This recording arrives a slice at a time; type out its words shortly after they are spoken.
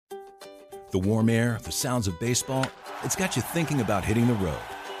The warm air, the sounds of baseball, it's got you thinking about hitting the road.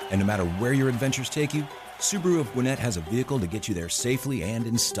 And no matter where your adventures take you, Subaru of Gwinnett has a vehicle to get you there safely and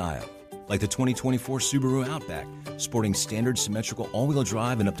in style. Like the 2024 Subaru Outback, sporting standard symmetrical all-wheel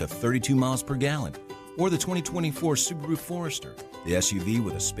drive and up to 32 miles per gallon. Or the 2024 Subaru Forester, the SUV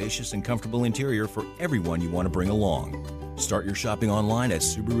with a spacious and comfortable interior for everyone you want to bring along. Start your shopping online at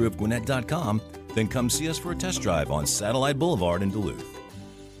SubaruofGwinnett.com, then come see us for a test drive on Satellite Boulevard in Duluth.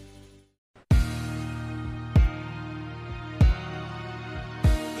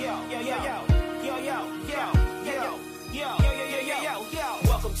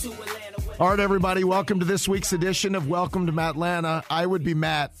 All right, everybody, welcome to this week's edition of Welcome to Matlanta. I would be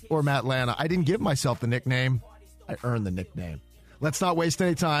Matt or Matlanta. I didn't give myself the nickname. I earned the nickname. Let's not waste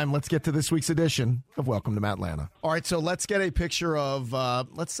any time. Let's get to this week's edition of Welcome to Matlanta. All right, so let's get a picture of,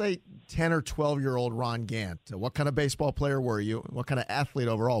 let's say, 10 or 12-year-old Ron Gant. What kind of baseball player were you? What kind of athlete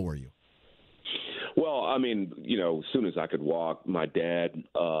overall were you? Well, I mean, as soon as I could walk, my dad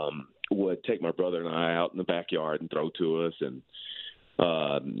would take my brother and I out in the backyard and throw to us, and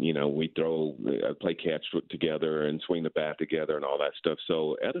we'd play catch together and swing the bat together and all that stuff.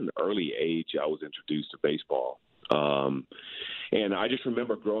 So at an early age, I was introduced to baseball. And I just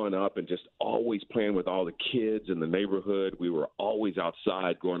remember growing up and just always playing with all the kids in the neighborhood. We were always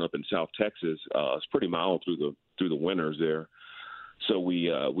outside growing up in South Texas. It's pretty mild through the winters there. So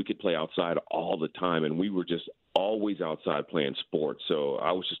we could play outside all the time, and we were just always outside playing sports. So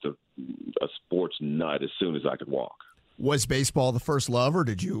I was just a sports nut as soon as I could walk. Was baseball the first love, or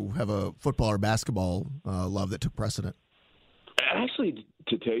did you have a football or basketball love that took precedent? Actually,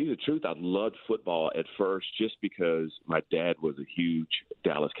 to tell you the truth, I loved football at first just because my dad was a huge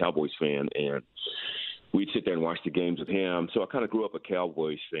Dallas Cowboys fan, and we'd sit there and watch the games with him. So I kind of grew up a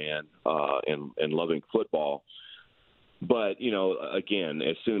Cowboys fan and loving football. But, again,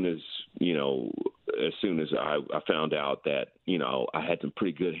 as soon as I found out that, I had some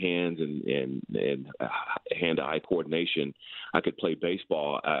pretty good hands and hand-eye coordination, I could play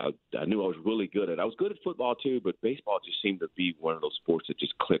baseball. I knew I was really good at it. I was good at football too, but baseball just seemed to be one of those sports that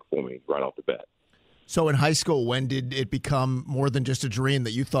just clicked for me right off the bat. So in high school, when did it become more than just a dream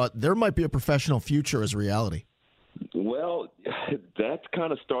that you thought there might be a professional future as a reality? Well, that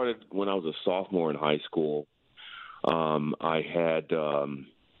kind of started when I was a sophomore in high school. I had, I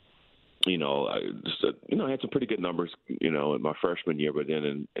had some pretty good numbers, in my freshman year, but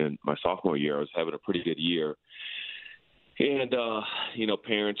then in my sophomore year, I was having a pretty good year. And,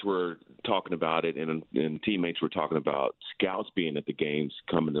 parents were talking about it and teammates were talking about scouts being at the games,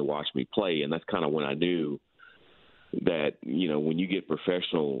 coming to watch me play. And that's kind of when I knew that, when you get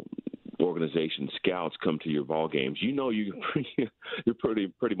professional organization scouts come to your ball games, you're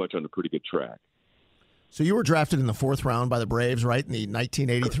pretty much on a pretty good track. So you were drafted in the fourth round by the Braves, right, in the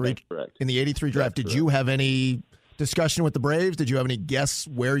 1983 Correct. In the 83 draft. Did you have any discussion with the Braves? Did you have any guess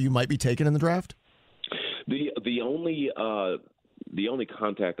where you might be taken in the draft? The only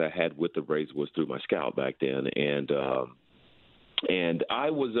contact I had with the Braves was through my scout back then, and I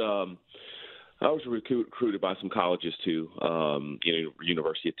was recruited by some colleges too,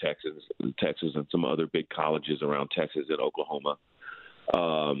 University of Texas, and some other big colleges around Texas and Oklahoma.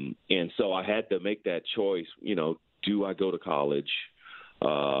 And so I had to make that choice, do I go to college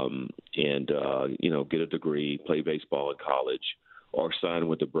and get a degree, play baseball in college, or sign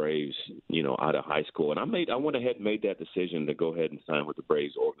with the Braves, out of high school. And I went ahead and made that decision to go ahead and sign with the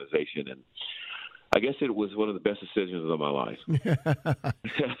Braves organization. And I guess it was one of the best decisions of my life.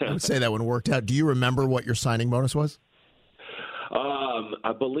 I would say that one worked out. Do you remember what your signing bonus was?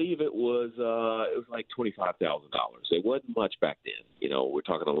 I believe it was like $25,000. It wasn't much back then. We're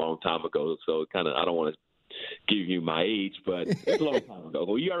talking a long time ago, so I don't want to give you my age, but it's a long time ago.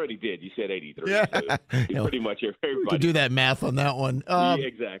 Well, you already did. You said 83. Yeah. So pretty much everybody. We could do that math on that one. Yeah,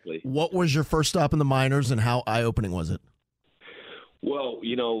 exactly. What was your first stop in the minors, and how eye-opening was it? Well,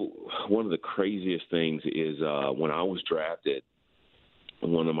 one of the craziest things is when I was drafted,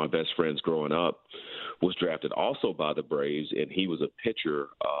 one of my best friends growing up was drafted also by the Braves, and he was a pitcher,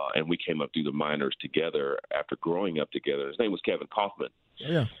 and we came up through the minors together after growing up together. His name was Kevin Kaufman.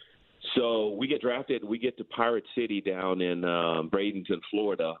 Yeah. So we get drafted. We get to Pirate City down in Bradenton,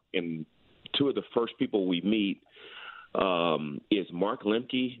 Florida, and two of the first people we meet is Mark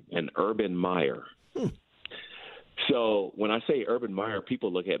Lemke and Urban Meyer. So when I say Urban Meyer,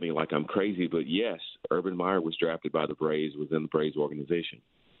 people look at me like I'm crazy, but yes, Urban Meyer was drafted by the Braves, was in the Braves organization.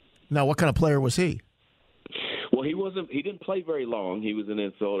 Now, what kind of player was he? Well, he didn't play very long. He was an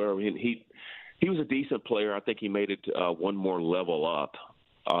infielder. He was a decent player. I think he made it one more level up.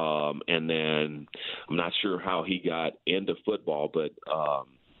 And then I'm not sure how he got into football, but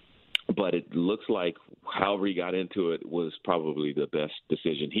but it looks like however he got into it was probably the best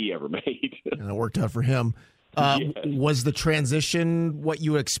decision he ever made. And it worked out for him. Yes. Was the transition what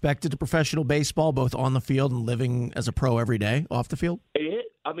you expected to professional baseball, both on the field and living as a pro every day off the field?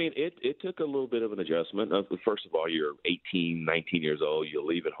 It took a little bit of an adjustment. First of all, you're 18, 19 years old. You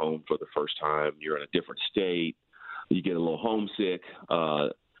leave at home for the first time. You're in a different state. You get a little homesick.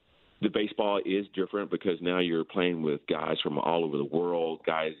 The baseball is different because now you're playing with guys from all over the world,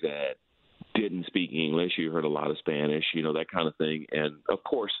 guys that didn't speak English. You heard a lot of Spanish, that kind of thing. And, of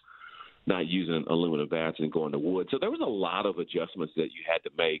course, not using aluminum bats and going to wood. So there was a lot of adjustments that you had to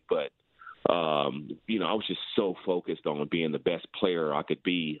make. But, I was just so focused on being the best player I could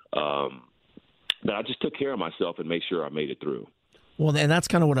be that I just took care of myself and made sure I made it through. Well, and that's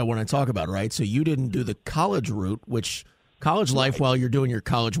kind of what I want to talk about, right? So you didn't do the college route, which college life while you're doing your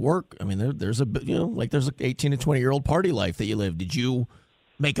college work, I mean, there's an 18 to 20-year-old party life that you live. Did you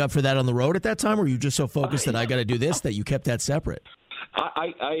make up for that on the road at that time, or were you just so focused that I got to do this that you kept that separate?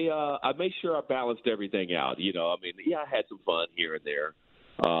 I made sure I balanced everything out. I had some fun here and there,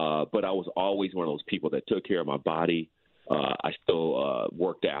 but I was always one of those people that took care of my body. I still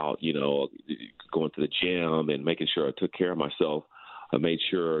worked out, going to the gym and making sure I took care of myself. I made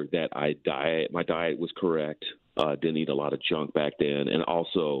sure that my diet was correct. Didn't eat a lot of junk back then. And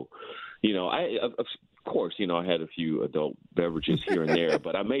also, of course, I had a few adult beverages here and there,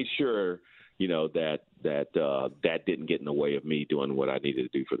 but I made sure, that didn't get in the way of me doing what I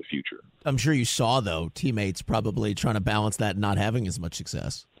needed to do for the future. I'm sure you saw, though, teammates probably trying to balance that and not having as much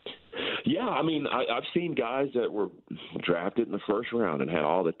success. Yeah, I've seen guys that were drafted in the first round and had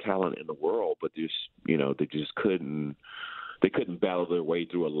all the talent in the world, but just, they just couldn't. They couldn't battle their way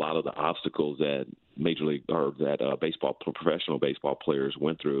through a lot of the obstacles that professional baseball players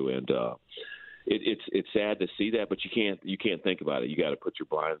went through, and it's sad to see that. But you can't think about it. You got to put your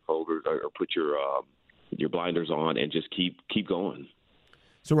blindfolders or put your blinders on and just keep going.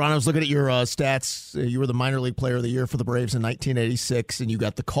 So, Ron, I was looking at your stats. You were the minor league player of the year for the Braves in 1986, and you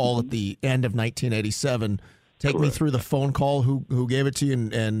got the call at the end of 1987. Take me through the phone call, who gave it to you,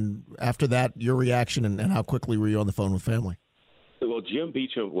 and after that, your reaction, and how quickly were you on the phone with family? Well, Jim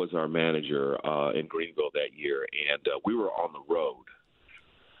Beecham was our manager in Greenville that year, and we were on the road.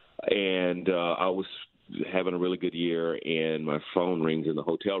 And I was having a really good year, and my phone rings in the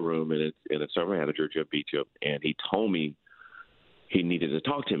hotel room, and it's our manager, Jim Beecham, and he told me he needed to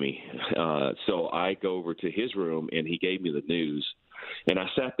talk to me. So I go over to his room, and he gave me the news. And I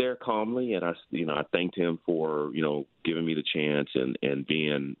sat there calmly, and I thanked him for giving me the chance and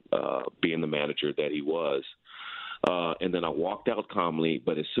being the manager that he was. And then I walked out calmly,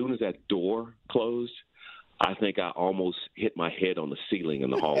 but as soon as that door closed, I think I almost hit my head on the ceiling in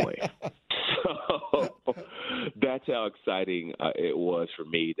the hallway. So that's how exciting it was for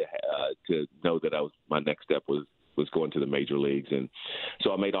me to know that my next step was going to the major leagues. And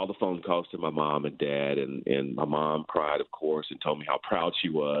so I made all the phone calls to my mom and dad, and my mom cried, of course, and told me how proud she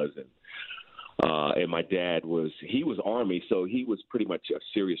was. And my dad was Army, so he was pretty much a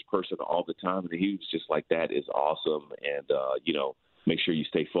serious person all the time. And he was just like, that is awesome. And, make sure you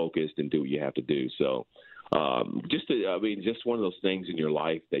stay focused and do what you have to do. So just one of those things in your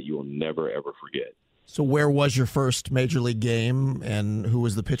life that you will never, ever forget. So where was your first major league game, and who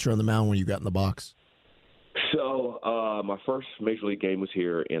was the pitcher on the mound when you got in the box? So my first major league game was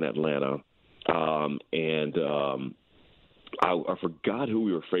here in Atlanta. I forgot who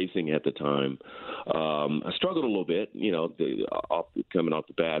we were facing at the time. I struggled a little bit, coming off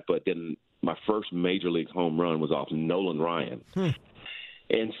the bat, but then my first major league home run was off Nolan Ryan.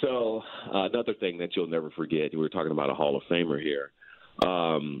 And so another thing that you'll never forget, we were talking about a Hall of Famer here.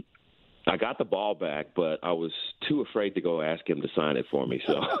 I got the ball back, but I was too afraid to go ask him to sign it for me,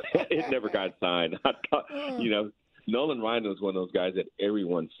 so it never got signed. I thought, Nolan Ryan was one of those guys that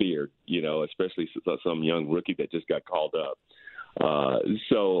everyone feared, especially some young rookie that just got called up.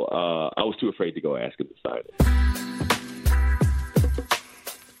 So I was too afraid to go ask him to sign it.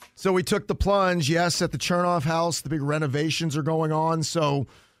 So we took the plunge, yes, at the Chernoff house. The big renovations are going on. So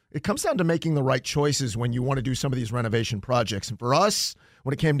it comes down to making the right choices when you want to do some of these renovation projects. And for us,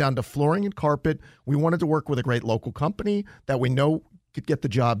 when it came down to flooring and carpet, we wanted to work with a great local company that we know could get the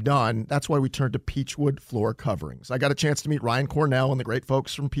job done. That's why we turned to Peachwood Floor Coverings. I got a chance to meet Ryan Cornell and the great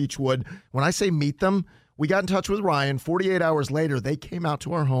folks from Peachwood. When I say meet them, we got in touch with Ryan. 48 hours later, they came out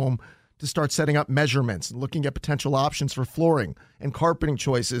to our home to start setting up measurements and looking at potential options for flooring and carpeting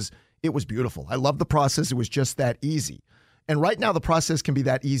choices. It was beautiful. I love the process. It was just that easy. And right now, the process can be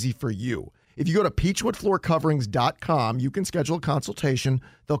that easy for you. If you go to peachwoodfloorcoverings.com, you can schedule a consultation.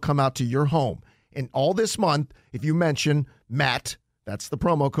 They'll come out to your home. And all this month, if you mention Matt That's the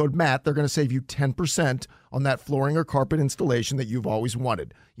promo code Matt. They're going to save you 10% on that flooring or carpet installation that you've always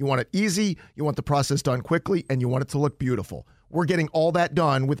wanted. You want it easy, you want the process done quickly, and you want it to look beautiful. We're getting all that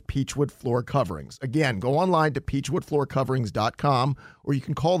done with Peachwood Floor Coverings. Again, go online to peachwoodfloorcoverings.com, or you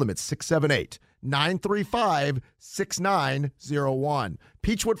can call them at 678-935-6901.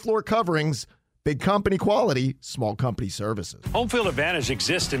 Peachwood Floor Coverings, big company quality, small company services. Home field advantage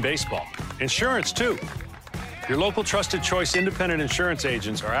exists in baseball. Insurance, too. Your local Trusted Choice independent insurance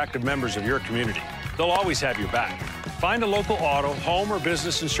agents are active members of your community. They'll always have your back. Find a local auto, home, or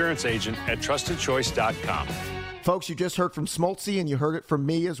business insurance agent at trustedchoice.com. Folks, you just heard from Smoltzy, and you heard it from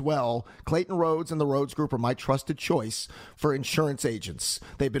me as well. Clayton Rhodes and the Rhodes Group are my trusted choice for insurance agents.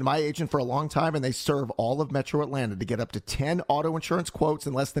 They've been my agent for a long time, and they serve all of Metro Atlanta. To get up to 10 auto insurance quotes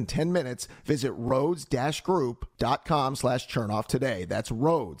in less than 10 minutes, visit rhodes-group.com/Chernoff today. That's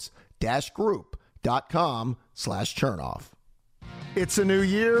rhodes-group.com/Chernoff. It's a new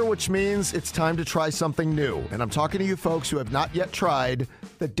year, which means it's time to try something new. And I'm talking to you folks who have not yet tried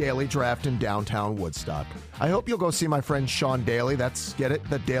the Daily Draft in downtown Woodstock. I hope you'll go see my friend Sean Daly. Get it?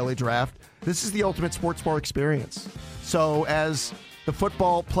 The Daily Draft. This is the ultimate sports bar experience. So as the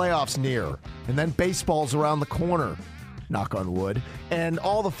football playoffs near, and then baseball's around the corner, knock on wood, and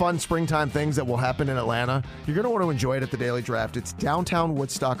all the fun springtime things that will happen in Atlanta, you're going to want to enjoy it at the Daily Draft. It's downtown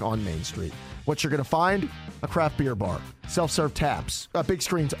Woodstock on Main Street. What you're going to find? A craft beer bar, self-serve taps, big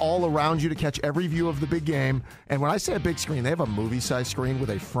screens all around you to catch every view of the big game. And when I say a big screen, they have a movie-sized screen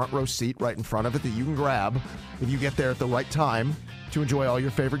with a front row seat right in front of it that you can grab if you get there at the right time to enjoy all your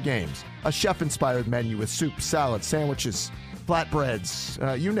favorite games. A chef-inspired menu with soup, salad, sandwiches,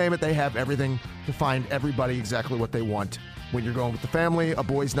 flatbreads, you name it, they have everything to find everybody exactly what they want when you're going with the family, a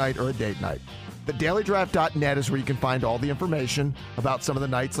boys' night, or a date night. TheDailyDraft.net is where you can find all the information about some of the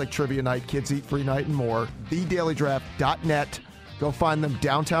nights like Trivia Night, Kids Eat Free Night, and more. TheDailyDraft.net. Go find them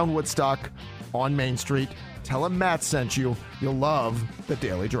downtown Woodstock on Main Street. Tell them Matt sent you. You'll love the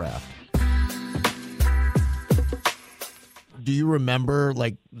Daily Draft. Do you remember,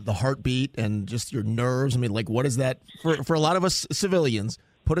 like, the heartbeat and just your nerves? I mean, like, what is that? For a lot of us civilians,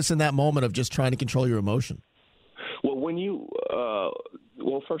 put us in that moment of just trying to control your emotion. Well, when you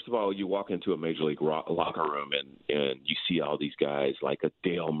first of all, you walk into a major league locker room and you see all these guys like a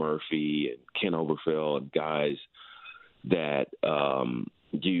Dale Murphy and Ken Oberfeld and guys that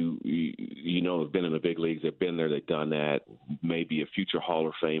you know have been in the big leagues. They've been there, they've done that. Maybe a future Hall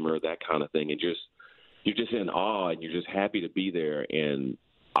of Famer, that kind of thing, and you're just in awe and you're just happy to be there. And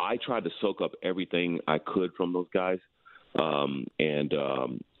I tried to soak up everything I could from those guys, and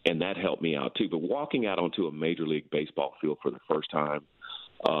that helped me out too. But walking out onto a Major League Baseball field for the first time,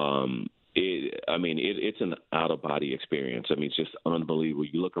 it's an out-of-body experience. I mean, it's just unbelievable.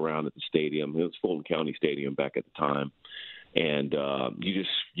 You look around at the stadium. It was Fulton County Stadium back at the time, and you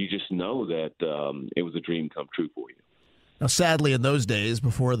just know that it was a dream come true for you. Now, sadly, in those days,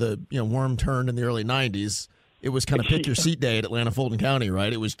 before the worm turned in the early 90s, it was kind of pick your seat day at Atlanta Fulton County,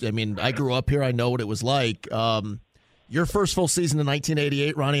 right? It was. I mean, I grew up here. I know what it was like. Your first full season in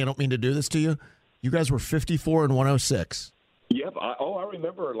 1988, Ronnie, I don't mean to do this to you. You guys were 54-106. Yep. I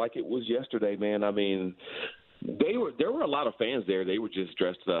remember like it was yesterday, man. I mean, there were a lot of fans there. They were just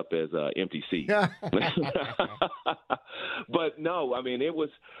dressed up as empty seats. But no, I mean, it was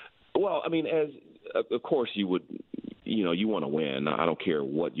 – well, I mean, as of course you would – you want to win. I don't care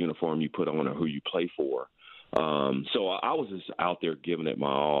what uniform you put on or who you play for. So I was just out there giving it my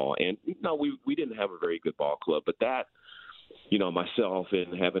all. And, we didn't have a very good ball club, but that – myself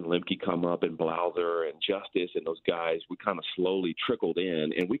and having Lemke come up and Blauser and Justice and those guys, we kind of slowly trickled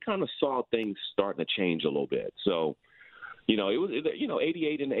in, and we kind of saw things starting to change a little bit. So, it was,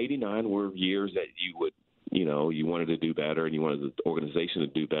 88 and 89 were years that you would, you wanted to do better and you wanted the organization to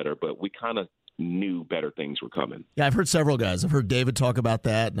do better, but we kind of knew better things were coming. Yeah, I've heard several guys. I've heard David talk about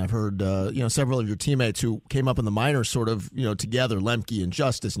that, and I've heard, several of your teammates who came up in the minors sort of, together, Lemke and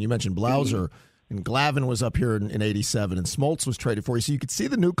Justice, and you mentioned Blauser. Mm-hmm. And Glavin was up here in 87, and Smoltz was traded for you. So you could see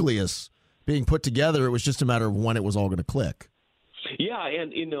the nucleus being put together. It was just a matter of when it was all going to click. Yeah,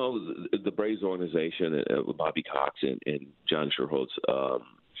 and, the Braves organization, Bobby Cox and John Sherholtz,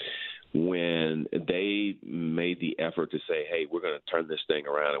 when they made the effort to say, hey, we're going to turn this thing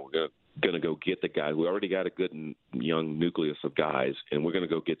around and we're going to go get the guys. We already got a good young nucleus of guys, and we're going to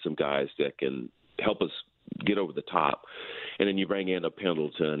go get some guys that can help us get over the top. And then you bring in a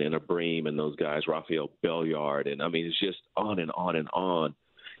Pendleton and a Bream and those guys, Rafael Belliard. And, I mean, it's just on and on and on.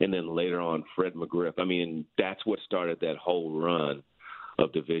 And then later on, Fred McGriff. I mean, that's what started that whole run.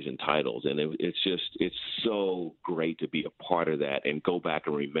 division titles, and it's so great to be a part of that and go back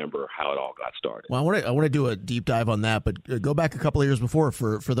and remember how it all got started. Well, I want to do a deep dive on that, but go back a couple of years before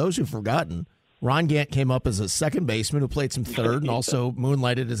for those who've forgotten. Ron Gant came up as a second baseman who played some third and also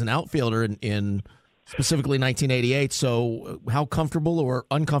moonlighted as an outfielder in specifically 1988. So how comfortable or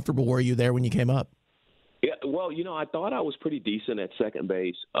uncomfortable were you there when you came up? Yeah, well, I thought I was pretty decent at second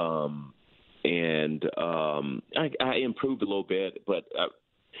base. And I improved a little bit, but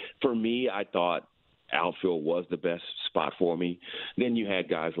for me, I thought outfield was the best spot for me. Then you had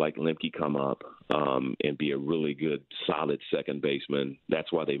guys like Lemke come up and be a really good, solid second baseman.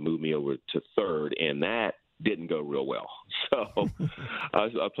 That's why they moved me over to third, and that didn't go real well. So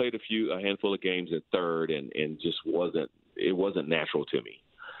I played a handful of games at third, and just wasn't natural to me.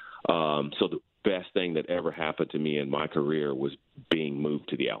 So the best thing that ever happened to me in my career was being moved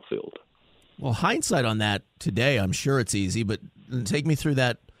to the outfield. Well, hindsight on that today, I'm sure it's easy, but take me through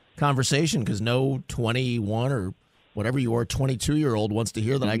that conversation, because no 21 or whatever you are, 22-year-old wants to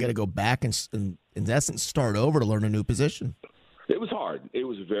hear that I got to go back and in essence, start over to learn a new position. It was hard. It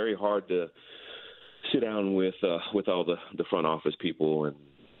was very hard to sit down with all the front office people and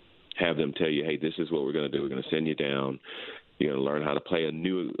have them tell you, hey, this is what we're going to do. We're going to send you down. You're going to learn how to play a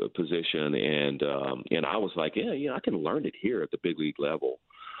new position. And I was like, I can learn it here at the big league level.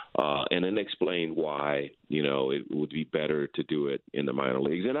 And then explain why, it would be better to do it in the minor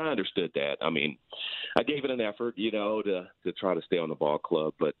leagues. And I understood that. I mean, I gave it an effort, to try to stay on the ball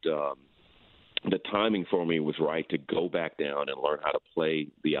club. But the timing for me was right to go back down and learn how to play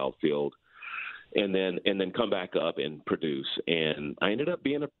the outfield and then come back up and produce. And I ended up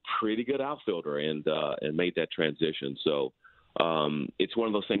being a pretty good outfielder and made that transition. So it's one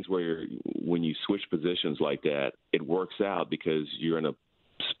of those things where when you switch positions like that, it works out because you're in a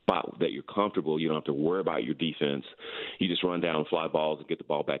spot that you're comfortable. You don't have to worry about your defense. You just run down, fly balls, and get the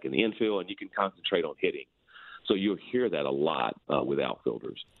ball back in the infield, and you can concentrate on hitting. So you'll hear that a lot with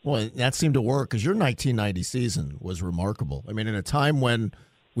outfielders. Well, that seemed to work because your 1990 season was remarkable. I mean, in a time when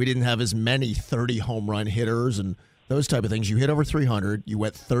we didn't have as many 30 home run hitters and those type of things, you hit over 300. You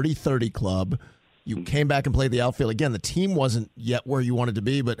went 30-30 club. You came back and played the outfield. Again, the team wasn't yet where you wanted to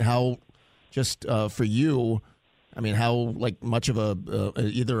be, but how just for you, I mean, how much of a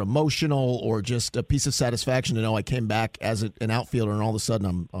either emotional or just a piece of satisfaction to know I came back as an outfielder and all of a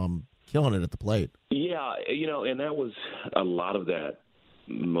sudden I'm killing it at the plate. Yeah, and that was a lot of that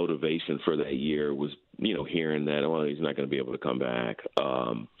motivation for that year was, hearing that, well, he's not going to be able to come back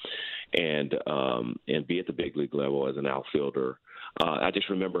and be at the big league level as an outfielder. I just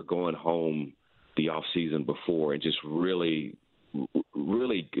remember going home the off season before and just really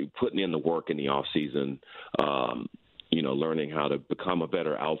putting in the work in the off season, learning how to become a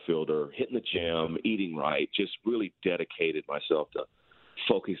better outfielder, hitting the gym, eating right, just really dedicated myself to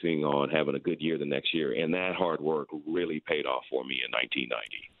focusing on having a good year the next year. And that hard work really paid off for me in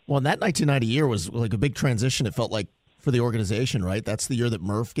 1990. Well, that 1990 year was like a big transition, it felt like, for the organization, right? That's the year that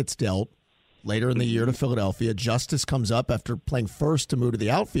Murph gets dealt. Later in the year to Philadelphia, Justice comes up after playing first to move to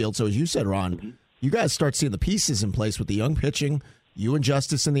the outfield. So as you said, Ron, you guys start seeing the pieces in place with the young pitching, you and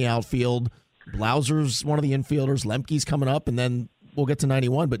Justice in the outfield, Blauser's one of the infielders, Lemke's coming up, and then we'll get to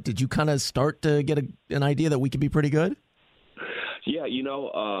 91. But did you kind of start to get an idea that we could be pretty good? Yeah,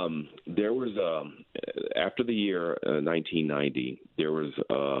 there was after the year 1990, there was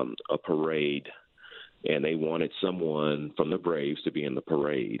a parade, and they wanted someone from the Braves to be in the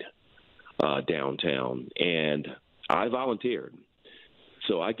parade downtown, and I volunteered.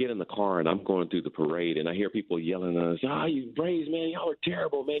 So I get in the car and I'm going through the parade, and I hear people yelling at us, you Braves, man, y'all are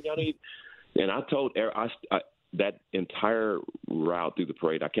terrible, man. Y'all need. And I told that entire route through the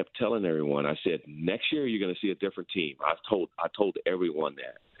parade, I kept telling everyone, I said, next year you're going to see a different team. I told everyone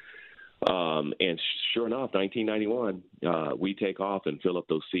that. And sure enough, 1991, we take off and fill up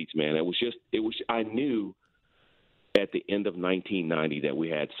those seats, man. I knew at the end of 1990 that we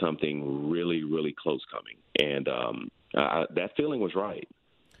had something really, really close coming. And that feeling was right.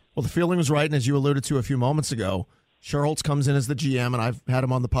 Well, the feeling was right, and as you alluded to a few moments ago, Sherholtz comes in as the GM, and I've had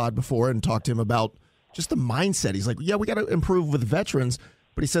him on the pod before and talked to him about just the mindset. He's like, yeah, we got to improve with veterans,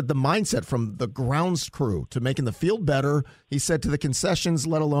 but he said the mindset from the grounds crew to making the field better, he said to the concessions,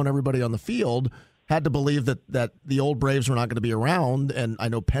 let alone everybody on the field, had to believe that the old Braves were not going to be around, and I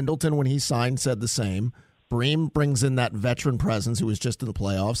know Pendleton, when he signed, said the same. Bream brings in that veteran presence who was just in the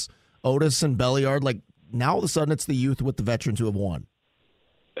playoffs. Otis and Belliard, now all of a sudden it's the youth with the veterans who have won.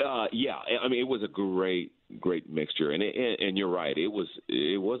 Yeah, I mean, it was a great mixture, and you're right. It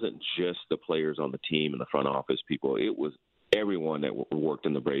wasn't just the players on the team and the front office people. It was everyone that worked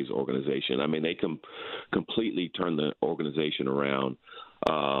in the Braves organization. I mean, they completely turned the organization around.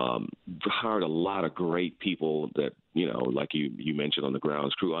 Hired a lot of great people that, like you mentioned on the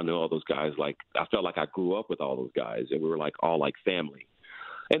grounds crew. I know all those guys. Like, I felt like I grew up with all those guys, and we were all like family.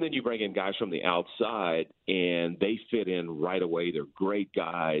 And then you bring in guys from the outside, and they fit in right away. They're great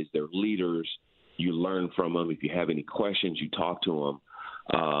guys. They're leaders. You learn from them. If you have any questions, you talk to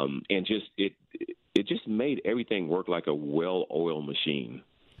them. And it just made everything work like a well-oiled machine.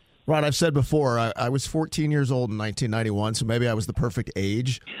 Rod, I've said before, I was 14 years old in 1991, so maybe I was the perfect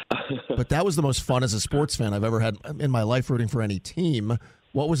age. But that was the most fun as a sports fan I've ever had in my life rooting for any team.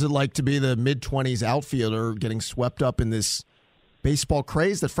 What was it like to be the mid-20s outfielder getting swept up in this baseball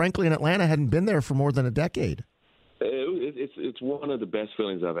craze that, frankly, in Atlanta hadn't been there for more than a decade? It's one of the best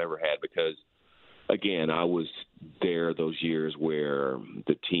feelings I've ever had because, again, I was there those years where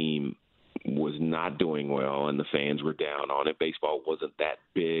the team was not doing well and the fans were down on it. Baseball wasn't that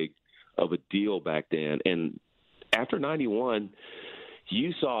big of a deal back then. And after 91,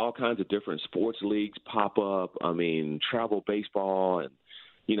 you saw all kinds of different sports leagues pop up. I mean, travel baseball and,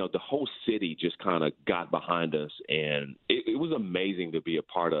 the whole city just kind of got behind us. And it was amazing to be a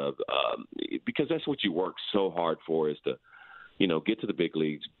part of because that's what you work so hard for is to, get to the big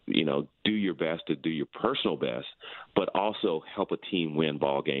leagues, do your best to do your personal best, but also help a team win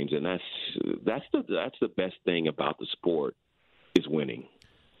ball games. And that's the best thing about the sport is winning.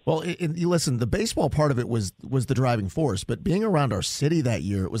 Well, you listen, the baseball part of it was the driving force, but being around our city that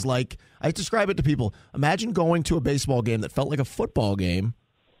year, it was like, I describe it to people, imagine going to a baseball game that felt like a football game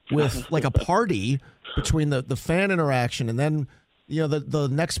with like a party between the fan interaction and then the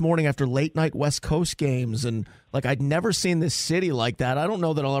next morning after late night West Coast games. And like, I'd never seen this city like that. I don't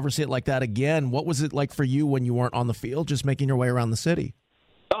know that I'll ever see it like that again. What was it like for you when you weren't on the field, just making your way around the city?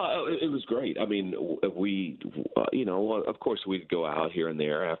 It was great. I mean, we, of course we'd go out here and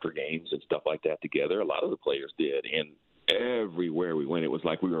there after games and stuff like that together. A lot of the players did. And everywhere we went, it was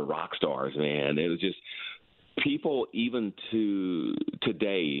like we were rock stars, man. It was just, people even to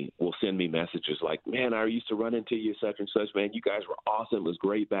today will send me messages like, man, I used to run into you such and such, man. You guys were awesome. It was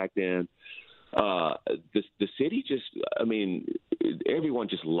great back then. The city just, I mean, everyone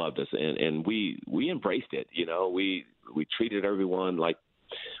just loved us and we embraced it. We treated everyone like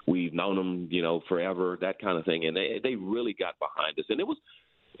we've known them, forever, that kind of thing. And they really got behind us. And it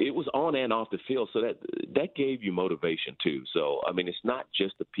was on and off the field, so that gave you motivation too. So, I mean, it's not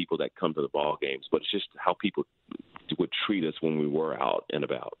just the people that come to the ball games, but it's just how people would treat us when we were out and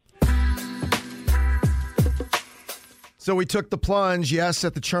about. So we took the plunge, yes,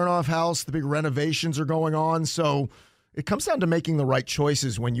 at the Chernoff house. The big renovations are going on. So it comes down to making the right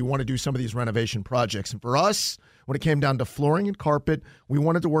choices when you want to do some of these renovation projects. And for us, when it came down to flooring and carpet, we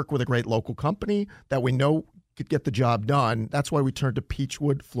wanted to work with a great local company that we know could get the job done. That's why we turned to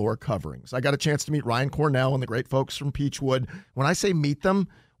Peachwood Floor Coverings. I got a chance to meet Ryan Cornell and the great folks from Peachwood. When I say meet them,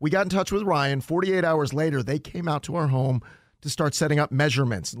 we got in touch with Ryan. 48 hours later, they came out to our home to start setting up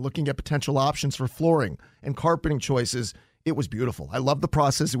measurements and looking at potential options for flooring and carpeting choices. It was beautiful. I love the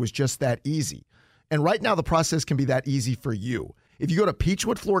process. It was just that easy. And right now, the process can be that easy for you. If you go to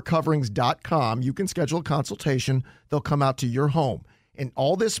peachwoodfloorcoverings.com, you can schedule a consultation. They'll come out to your home. And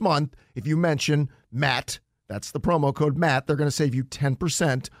all this month, if you mention Matt, that's the promo code Matt, they're going to save you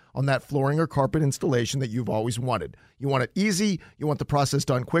 10% on that flooring or carpet installation that you've always wanted. You want it easy, you want the process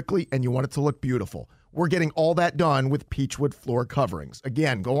done quickly, and you want it to look beautiful. We're getting all that done with Peachwood Floor Coverings.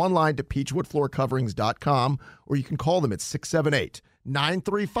 Again, go online to peachwoodfloorcoverings.com, or you can call them at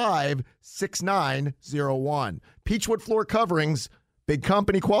 678-935-6901. Peachwood Floor Coverings, big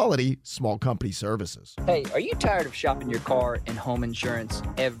company quality, small company services. Hey, are you tired of shopping your car and home insurance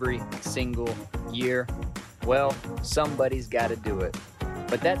every single year? Well, somebody's got to do it.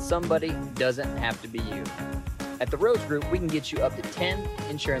 But that somebody doesn't have to be you. At the Rose Group, we can get you up to 10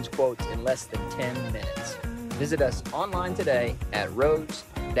 insurance quotes in less than 10 minutes. Visit us online today at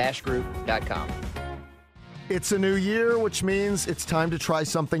rose-group.com. It's a new year, which means it's time to try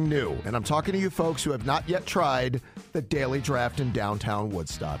something new. And I'm talking to you folks who have not yet tried the Daily Draft in downtown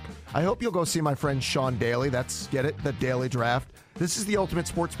Woodstock. I hope you'll go see my friend Sean Daly. Get it? The Daily Draft. This is the ultimate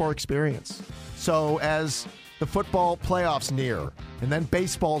sports bar experience. So as the football playoffs near, and then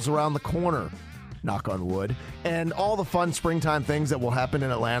baseball's around the corner, knock on wood, and all the fun springtime things that will happen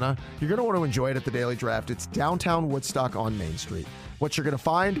in Atlanta, you're going to want to enjoy it at the Daily Draft. It's downtown Woodstock on Main Street. What you're going to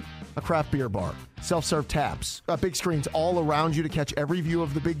find? A craft beer bar, self-serve taps, big screens all around you to catch every view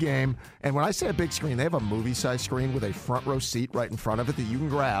of the big game. And when I say a big screen, they have a movie-sized screen with a front row seat right in front of it that you can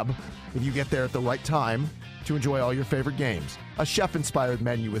grab if you get there at the right time to enjoy all your favorite games. A chef-inspired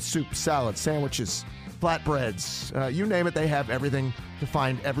menu with soup, salad, sandwiches, flatbreads, you name it, they have everything to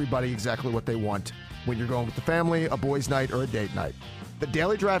find everybody exactly what they want when you're going with the family, a boys' night, or a date night.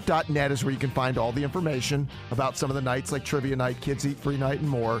 TheDailyDraft.net is where you can find all the information about some of the nights like Trivia Night, Kids Eat Free Night, and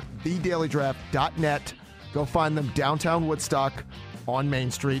more. TheDailyDraft.net. Go find them downtown Woodstock on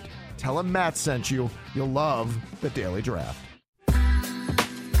Main Street. Tell them Matt sent you. You'll love the Daily Draft.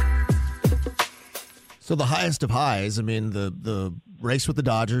 So the highest of highs, I mean, the race with the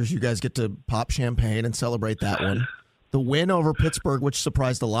Dodgers, you guys get to pop champagne and celebrate that one. The win over Pittsburgh, which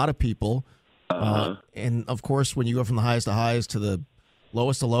surprised a lot of people. And, of course, when you go from the highest of highs to the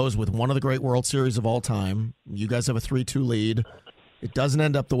lowest of lows with one of the great World Series of all time, you guys have a 3-2 lead. It doesn't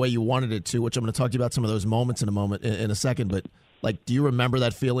end up the way you wanted it to, which I'm going to talk to you about some of those moments in a second. But, like, do you remember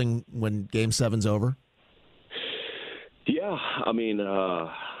that feeling when Game 7's over? Yeah, I mean,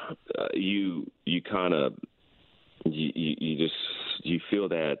 you kind of you feel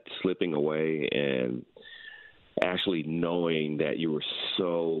that slipping away, and actually knowing that you were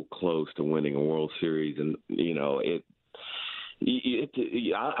so close to winning a World Series, and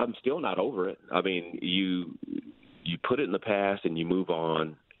I'm still not over it. I mean, you put it in the past and you move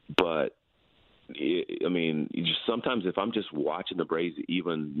on, but sometimes if I'm just watching the Braves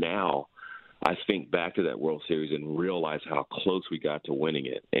even now, I think back to that World Series and realize how close we got to winning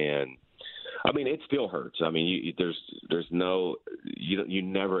it. And I mean, it still hurts. I mean, there's no, you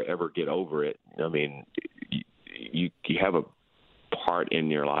never ever get over it. I mean, you have a part in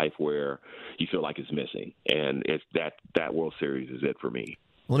your life where you feel like it's missing, and it's that World Series is it for me.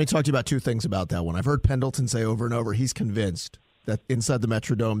 Let me talk to you about two things about that one. I've heard Pendleton say over and over he's convinced that inside the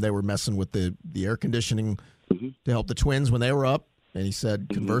Metrodome they were messing with the air conditioning to help the Twins when they were up, and he said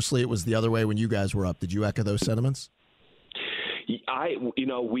conversely it was the other way when you guys were up. Did you echo those sentiments?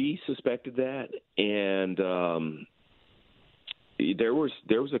 We suspected that, and there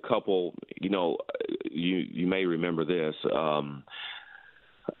was a couple. You may remember this.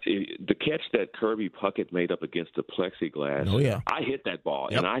 The catch that Kirby Puckett made up against the plexiglass. Oh yeah, I hit that ball,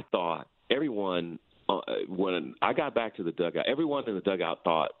 and I thought everyone. When I got back to the dugout, everyone in the dugout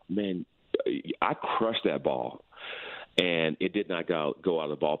thought, "Man, I crushed that ball," and it did not go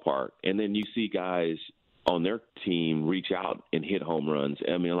out of the ballpark. And then you see guys on their team reach out and hit home runs.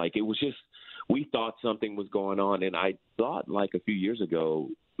 I mean, like, it was just, we thought something was going on, and I thought like a few years ago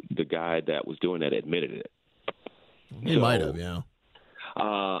the guy that was doing that admitted it. He might have, yeah.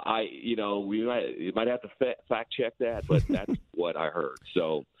 You might have to fact check that, but that's what I heard.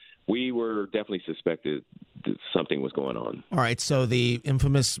 So we were definitely suspected that something was going on. All right, so the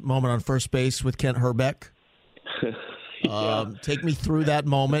infamous moment on first base with Kent Herbeck. Take me through that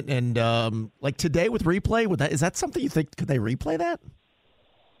moment, and like today with replay, is that something you think, could they replay that?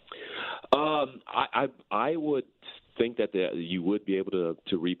 I would think that you would be able to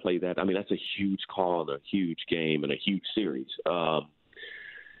replay that. I mean, that's a huge call and a huge game and a huge series.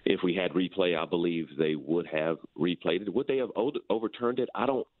 If we had replay, I believe they would have replayed it. Would they have overturned it? I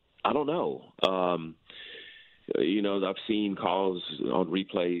don't know. I've seen calls on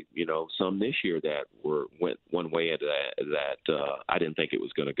replay, some this year that went one way and that I didn't think it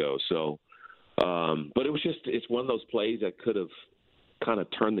was going to go. So, but it's one of those plays that could have kind of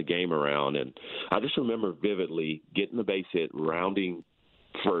turned the game around. And I just remember vividly getting the base hit, rounding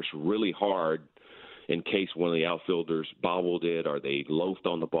first really hard in case one of the outfielders bobbled it or they loafed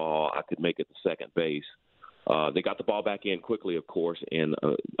on the ball. I could make it to second base. They got the ball back in quickly, of course. And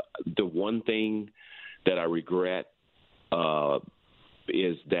the one thing that I regret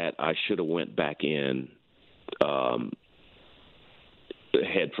is that I should have went back in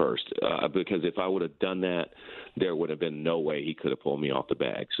head first, because if I would have done that, there would have been no way he could have pulled me off the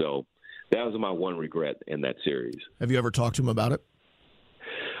bag. So that was my one regret in that series. Have you ever talked to him about it?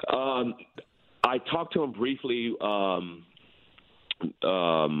 I talked to him briefly, a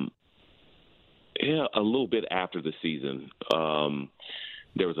little bit after the season.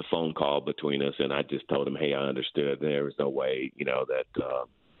 There was a phone call between us, and I just told him, "Hey, I understood. There was no way,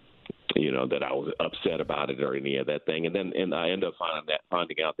 that I was upset about it or any of that thing." And I ended up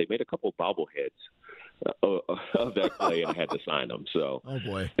finding out they made a couple bobbleheads of that play, and I had to sign them. So, oh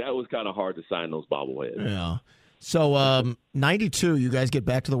boy, that was kind of hard to sign those bobbleheads. Yeah. So, 92, you guys get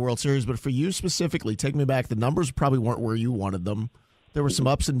back to the World Series, but for you specifically, take me back. The numbers probably weren't where you wanted them. There were some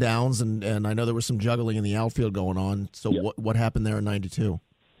ups and downs, and I know there was some juggling in the outfield going on. So yep. What happened there in 92?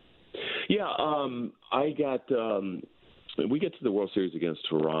 Yeah, we get to the World Series against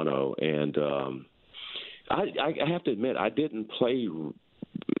Toronto, and I have to admit, I didn't play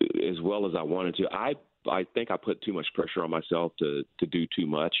as well as I wanted to. I think I put too much pressure on myself to do too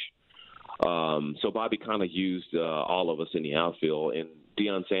much. So Bobby kind of used all of us in the outfield, and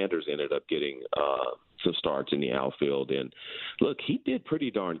Deion Sanders ended up getting of starts in the outfield. And, look, he did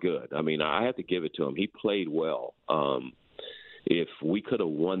pretty darn good. I mean, I have to give it to him. He played well. If we could have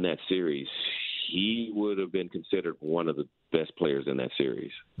won that series, he would have been considered one of the best players in that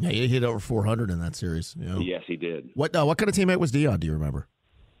series. Yeah, he hit over 400 in that series. You know? Yes, he did. What kind of teammate was Dion, do you remember?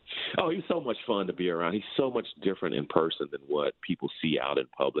 Oh, he's so much fun to be around. He's so much different in person than what people see out in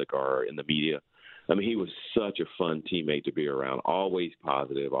public or in the media. I mean, he was such a fun teammate to be around, always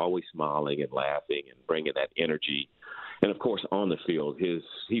positive, always smiling and laughing and bringing that energy. And, of course, on the field,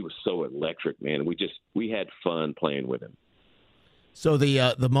 he was so electric, man. We had fun playing with him. So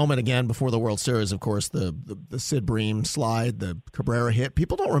the moment again before the World Series, of course, the Sid Bream slide, the Cabrera hit.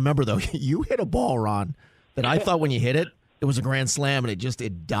 People don't remember, though. You hit a ball, Ron, that I thought when you hit it, it was a grand slam, and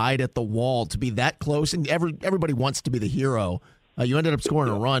it died at the wall. To be that close, and everybody wants to be the hero. You ended up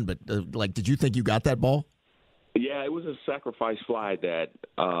scoring a run, but did you think you got that ball? Yeah, it was a sacrifice fly that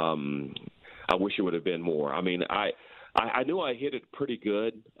I wish it would have been more. I mean, I knew I hit it pretty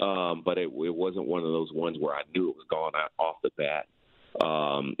good, but it wasn't one of those ones where I knew it was going off the bat.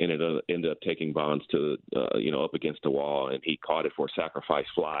 And it ended up taking Bonds to up against the wall, and he caught it for a sacrifice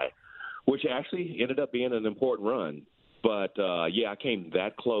fly, which actually ended up being an important run. But I came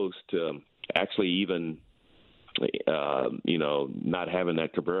that close to actually even not having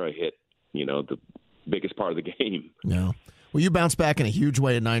that Cabrera hit, the biggest part of the game. No. Well, you bounced back in a huge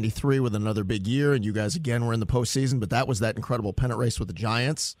way in '93 with another big year, and you guys again were in the postseason. But that was that incredible pennant race with the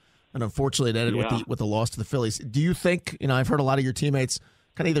Giants, and unfortunately, it ended with the loss to the Phillies. Do you think? I've heard a lot of your teammates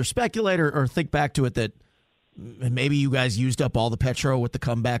kind of either speculate or think back to it that maybe you guys used up all the petro with the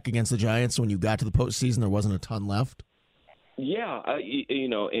comeback against the Giants. So when you got to the postseason, there wasn't a ton left. Yeah, and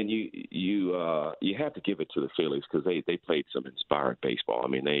you have to give it to the Phillies because they played some inspiring baseball. I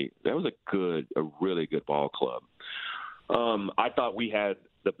mean, that was a really good ball club. I thought we had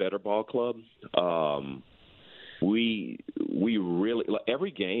the better ball club. We really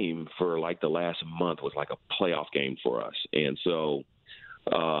every game for like the last month was like a playoff game for us, and so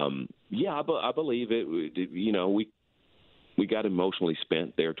I believe it. We got emotionally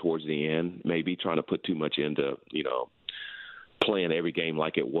spent there towards the end, maybe trying to put too much into playing every game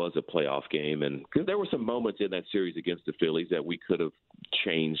like it was a playoff game, and because there were some moments in that series against the Phillies that we could have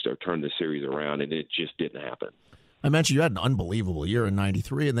changed or turned the series around, and it just didn't happen. I mentioned you had an unbelievable year in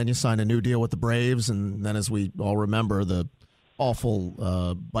 '93, and then you signed a new deal with the Braves, and then as we all remember, the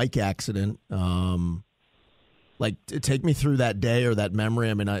awful bike accident. Take me through that day or that memory.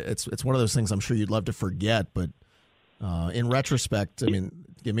 I mean, it's one of those things I'm sure you'd love to forget, but in retrospect, I mean,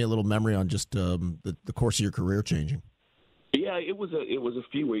 give me a little memory on just the course of your career changing. Yeah, it was a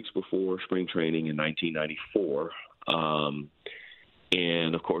few weeks before spring training in 1994.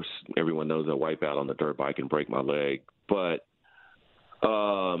 And, of course, everyone knows I wipe out on the dirt bike and break my leg. But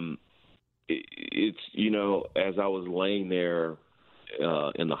it's, as I was laying there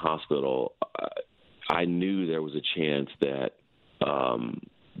in the hospital, I knew there was a chance that,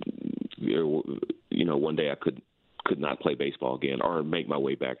 one day I could not play baseball again or make my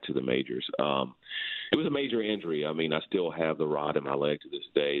way back to the majors. It was a major injury. I mean, I still have the rod in my leg to this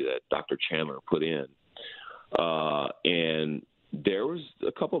day that Dr. Chandler put in. And there was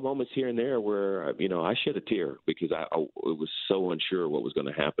a couple of moments here and there where, I shed a tear because I was so unsure what was going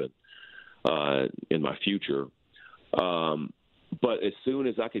to happen in my future. But as soon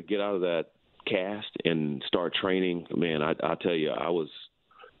as I could get out of that cast and start training, man, I'll tell you,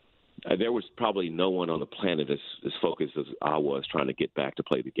 there was probably no one on the planet as focused as I was trying to get back to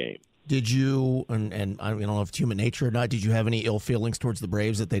play the game. Did you, and I don't know if it's human nature or not, did you have any ill feelings towards the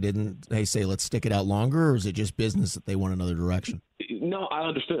Braves that they didn't, say, let's stick it out longer, or is it just business that they went another direction? No, I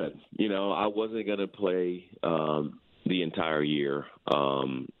understood. I wasn't going to play the entire year.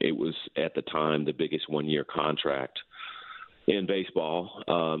 It was, at the time, the biggest one-year contract in baseball,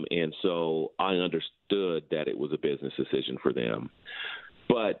 and so I understood that it was a business decision for them.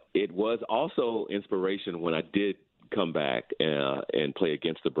 But it was also inspiration when I did come back and play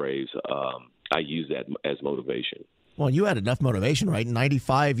against the Braves. I used that as motivation. Well, you had enough motivation, right? In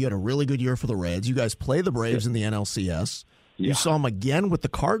 '95, you had a really good year for the Reds. You guys play the Braves in the NLCS. Yeah. You saw them again with the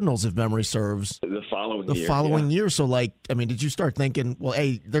Cardinals, if memory serves. The following year. So, did you start thinking, well,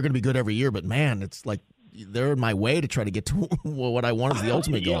 hey, they're going to be good every year, but man, it's like they're in my way to try to get to what I want as the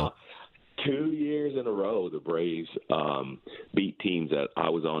ultimate goal. 2 years in a row, the Braves beat teams that I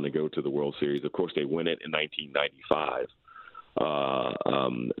was on to go to the World Series. Of course, they win it in 1995.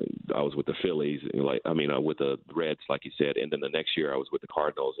 I was with the Phillies, with the Reds, like you said, and then the next year I was with the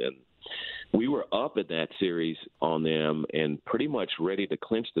Cardinals, and we were up in that series on them and pretty much ready to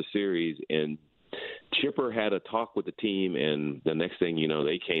clinch the series. And Chipper had a talk with the team, and the next thing you know,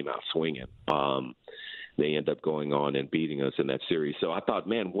 they came out swinging. they end up going on and beating us in that series. So I thought,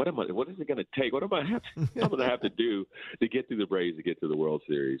 man, what is it going to take? What am I going to have to do to get through the Braves to get to the World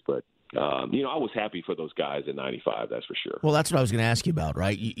Series? But I was happy for those guys in '95. That's for sure. Well, that's what I was going to ask you about,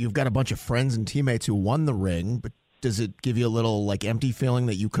 right? You've got a bunch of friends and teammates who won the ring, but does it give you a little empty feeling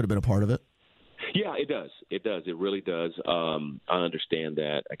that you could have been a part of it? Yeah, it does. It does. It really does. I understand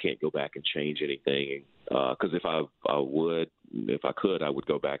that. I can't go back and change anything because if I could, I would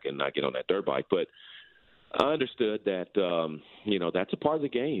go back and not get on that dirt bike. But I understood that, that's a part of the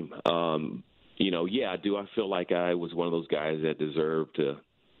game. Do I feel like I was one of those guys that deserved to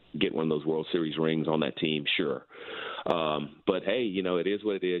get one of those World Series rings on that team? Sure. But, hey, it is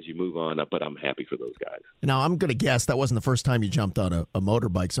what it is. You move on, but I'm happy for those guys. Now, I'm going to guess that wasn't the first time you jumped on a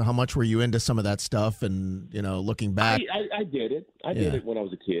motorbike. So how much were you into some of that stuff? And, looking back. I did it. I did it when I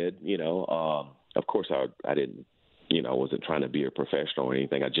was a kid. Of course, I didn't, I wasn't trying to be a professional or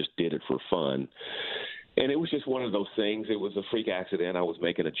anything. I just did it for fun. And it was just one of those things. It was a freak accident. I was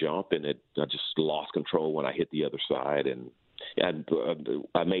making a jump, and I just lost control when I hit the other side. And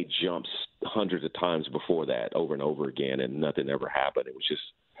I made jumps hundreds of times before that, over and over again, and nothing ever happened. It was just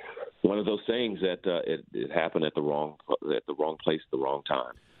one of those things that it happened at the wrong place at the wrong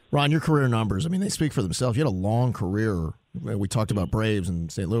time. Ron, your career numbers, they speak for themselves. You had a long career. We talked about Braves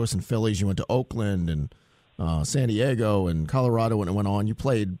and St. Louis and Phillies. You went to Oakland and San Diego and Colorado when it went on. You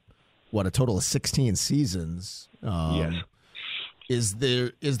played, a total of 16 seasons. Yes. Is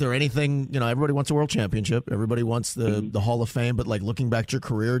there anything, everybody wants a world championship. Everybody wants the Hall of Fame. But, looking back at your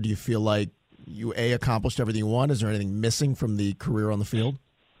career, do you feel like you, accomplished everything you want? Is there anything missing from the career on the field?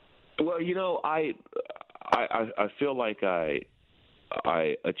 Well, I feel like I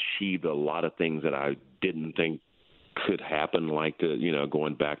achieved a lot of things that I didn't think could happen, like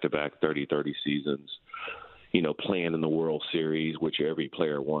going back-to-back 30 seasons, playing in the World Series, which every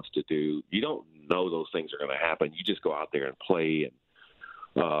player wants to do. You don't know those things are going to happen. You just go out there and play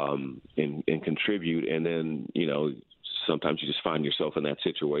and contribute, and then sometimes you just find yourself in that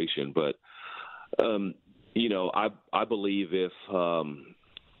situation. But I believe if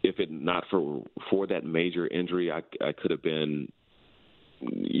it not for that major injury, I could have been,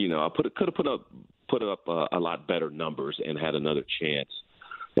 I could have put up a lot better numbers and had another chance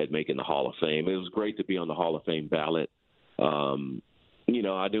at making the Hall of Fame. It was great to be on the Hall of Fame ballot. I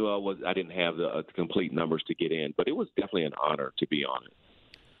knew I didn't have the complete numbers to get in, but it was definitely an honor to be on it.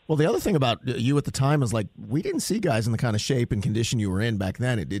 Well, the other thing about you at the time is we didn't see guys in the kind of shape and condition you were in back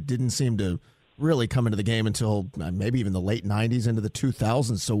then. It didn't seem to really come into the game until maybe even the late 90s into the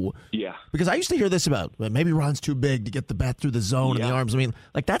 2000s. So yeah, because I used to hear this about maybe Ron's too big to get the bat through the zone and the arms.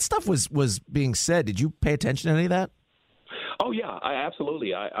 That stuff was being said. Did you pay attention to any of that? Oh, yeah,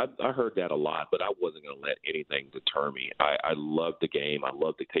 absolutely. I heard that a lot, but I wasn't going to let anything deter me. I loved the game. I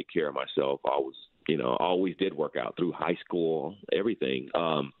loved to take care of myself. I always did work out through high school, everything.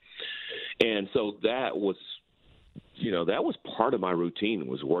 And so that was part of my routine,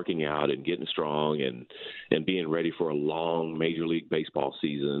 was working out and getting strong and being ready for a long Major League Baseball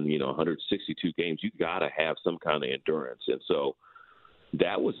season, 162 games. You got to have some kind of endurance. And so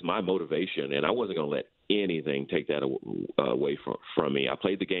that was my motivation, and I wasn't going to let anything take that away from me. I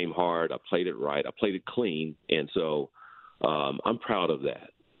played the game hard. I played it right. I played it clean. And so I'm proud of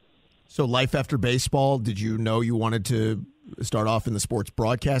that. So life after baseball, did you know you wanted to start off in the sports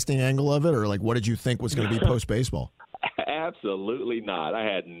broadcasting angle of it, or what did you think was going to be post-baseball? Absolutely not. I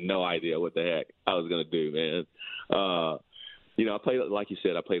had no idea what the heck I was going to do, man. I played, like you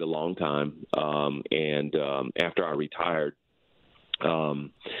said, I played a long time. And after I retired,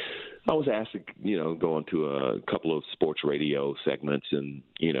 I was asked to, go into a couple of sports radio segments and,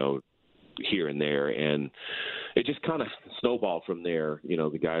 here and there. And it just kind of snowballed from there.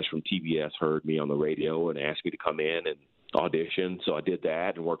 The guys from TBS heard me on the radio and asked me to come in and audition. So I did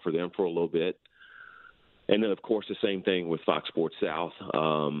that and worked for them for a little bit. And then, of course, the same thing with Fox Sports South.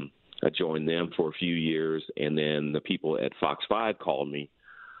 I joined them for a few years, and then the people at Fox 5 called me.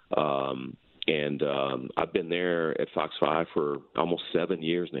 And I've been there at Fox 5 for almost 7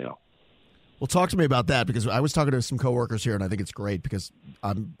 years now. Well, talk to me about that, because I was talking to some coworkers here, and I think it's great because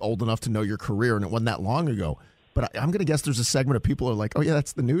I'm old enough to know your career, and it wasn't that long ago. But I'm going to guess there's a segment of people who are like, oh, yeah,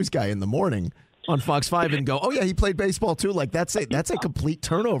 that's the news guy in the morning on Fox 5, and go, oh, yeah, he played baseball too. That's a complete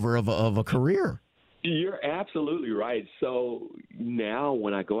turnover of a career. You're absolutely right. So now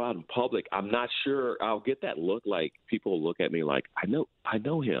when I go out in public, I'm not sure I'll get that look, like people look at me like, I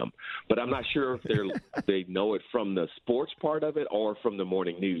know him, but I'm not sure if they know it from the sports part of it or from the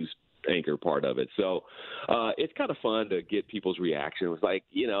morning news anchor part of it. So it's kind of fun to get people's reaction. It was like,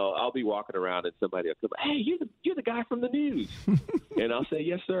 I'll be walking around and somebody will come, hey, you're the guy from the news. And I'll say,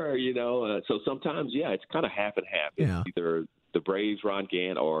 yes, sir. So sometimes, it's kind of half and half. It's either the Braves Ron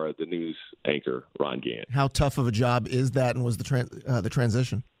Gant or the news anchor Ron Gant. How tough of a job is that, and was the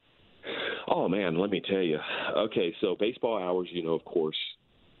transition? Oh, man, let me tell you. Okay, so baseball hours, of course,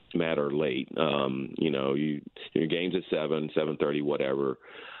 matter late. Your game's at 7, 7:30, whatever.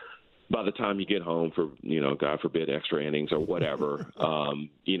 By the time you get home for, God forbid, extra innings or whatever,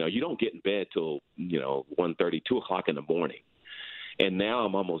 you don't get in bed till, 1:30, 2 o'clock in the morning. And now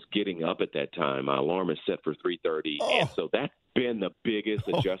I'm almost getting up at that time. My alarm is set for 3:30, and so that's been the biggest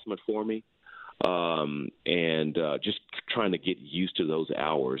adjustment for me. Just trying to get used to those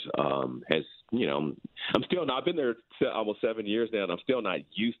hours has, I'm still not, I've been there almost 7 years now, and I'm still not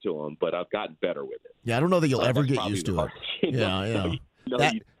used to them, but I've gotten better with it. Yeah, I don't know that you'll ever get used to it.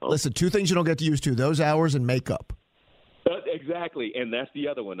 Listen, 2 things you don't get used to: those hours and makeup. Exactly, and that's the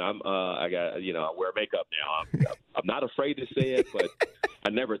other one. I wear makeup now. I'm not afraid to say it, but I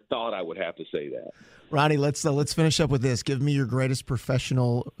never thought I would have to say that. Ronnie, let's finish up with this. Give me your greatest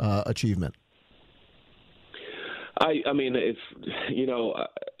professional achievement. I mean, if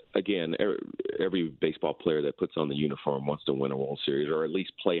again, every baseball player that puts on the uniform wants to win a World Series or at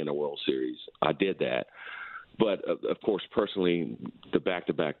least play in a World Series. I did that. But, of course, personally, the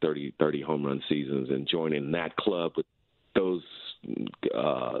back-to-back 30 home run seasons and joining that club with those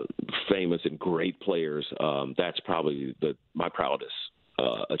famous and great players, that's probably my proudest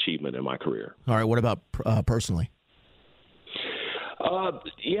achievement in my career. All right. What about personally? I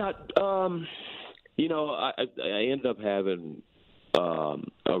ended up having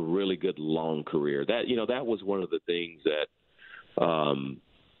a really good long career. That was one of the things that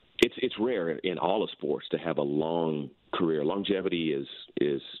it's rare in all of sports to have a long career. Longevity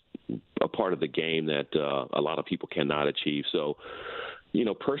is a part of the game that a lot of people cannot achieve. So,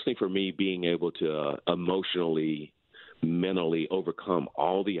 personally for me, being able to emotionally, mentally overcome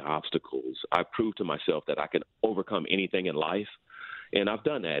all the obstacles, I proved to myself that I can overcome anything in life. And I've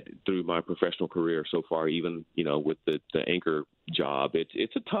done that through my professional career so far, even, with the anchor job.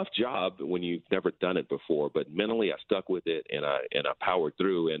 It's a tough job when you've never done it before, but mentally I stuck with it and I powered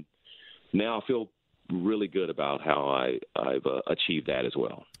through. And now I feel really good about how I've achieved that as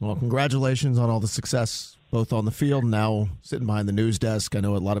well. Well, congratulations on all the success, both on the field and now sitting behind the news desk. I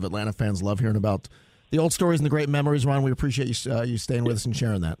know a lot of Atlanta fans love hearing about the old stories and the great memories. Ron, we appreciate you staying with us and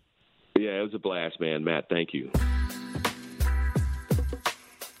sharing that. Yeah, it was a blast, man. Matt, thank you.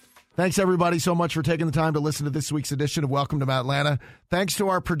 Thanks, everybody, so much for taking the time to listen to this week's edition of Welcome to Matt Atlanta. Thanks to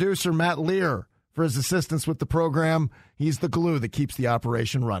our producer, Matt Lear, for his assistance with the program. He's the glue that keeps the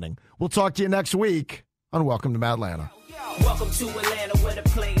operation running. We'll talk to you next week on Welcome to Matt Atlanta. Welcome to Atlanta where the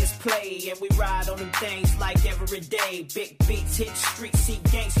players play and we ride on them things like every day. Big beats hit streets, see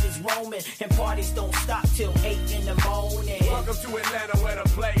gangsters roaming and parties don't stop till 8 in the morning. Welcome to Atlanta where the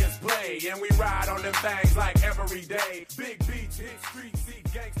players play and we ride on them things like every day. Big beats hit streets, see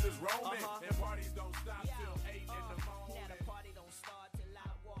gangsters roaming and parties don't stop till 8 in the morning. Now the party don't start till I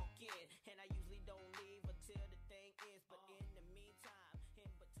walk in and I usually don't leave until the thing is, but in the meantime, in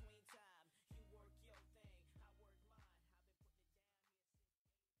between time, you work your thing, I work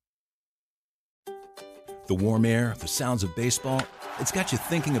mine. The warm air, the sounds of baseball, it's got you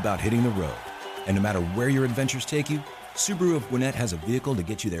thinking about hitting the road. And no matter where your adventures take you, Subaru of Gwinnett has a vehicle to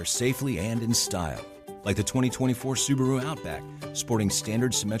get you there safely and in style. Like the 2024 Subaru Outback, sporting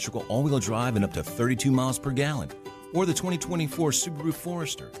standard symmetrical all-wheel drive and up to 32 miles per gallon. Or the 2024 Subaru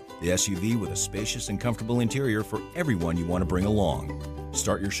Forester, the SUV with a spacious and comfortable interior for everyone you want to bring along.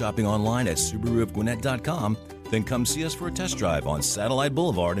 Start your shopping online at SubaruofGwinnett.com, then come see us for a test drive on Satellite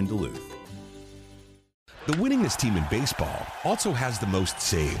Boulevard in Duluth. The winningest team in baseball also has the most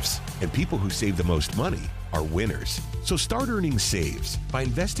saves, and people who save the most money are winners. So start earning saves by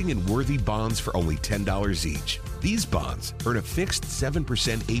investing in Worthy bonds for only $10 each. These bonds earn a fixed 7%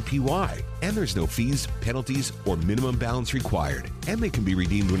 APY, and there's no fees, penalties, or minimum balance required, and they can be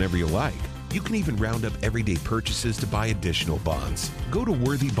redeemed whenever you like. You can even round up everyday purchases to buy additional bonds. Go to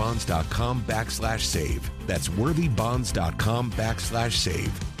worthybonds.com/save. That's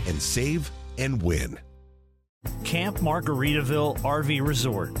worthybonds.com/save and save and win. Camp Margaritaville RV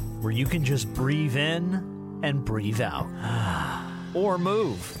Resort, where you can just breathe in and breathe out. Or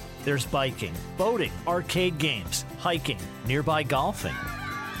move. There's biking, boating, arcade games, hiking, nearby golfing.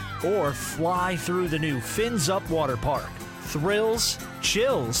 Or fly through the new Fins Up Water Park. Thrills,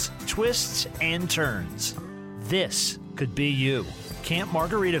 chills, twists, and turns. This could be you. Camp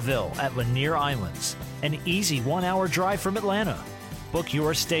Margaritaville at Lanier Islands, an easy 1-hour drive from Atlanta. Book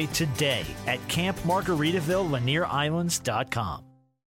your stay today at Camp Margaritaville, LanierIslands.com.